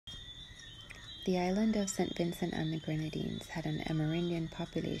The island of St. Vincent and the Grenadines had an Amerindian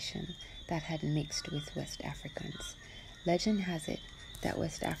population that had mixed with West Africans. Legend has it that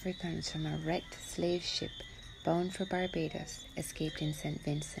West Africans from a wrecked slave ship bound for Barbados escaped in St.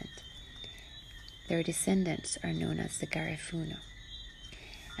 Vincent. Their descendants are known as the Garifuna,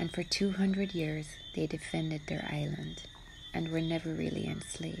 and for 200 years they defended their island and were never really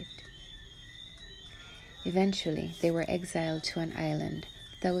enslaved. Eventually, they were exiled to an island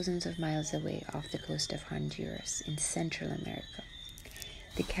thousands of miles away off the coast of Honduras in Central America.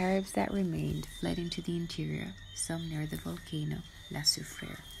 The Caribs that remained fled into the interior, some near the volcano La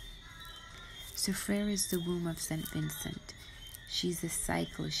Soufriere. Soufriere is the womb of St. Vincent. She's the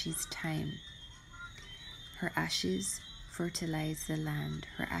cycle, she's time. Her ashes fertilize the land.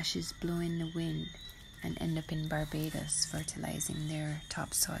 Her ashes blow in the wind and end up in Barbados, fertilizing their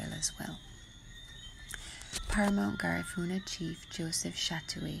topsoil as well. Paramount Garifuna chief Joseph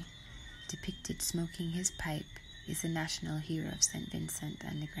Chatoyer, depicted smoking his pipe, is the national hero of St. Vincent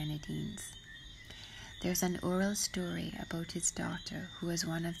and the Grenadines. There's an oral story about his daughter who was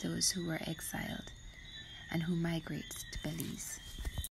one of those who were exiled and who migrates to Belize.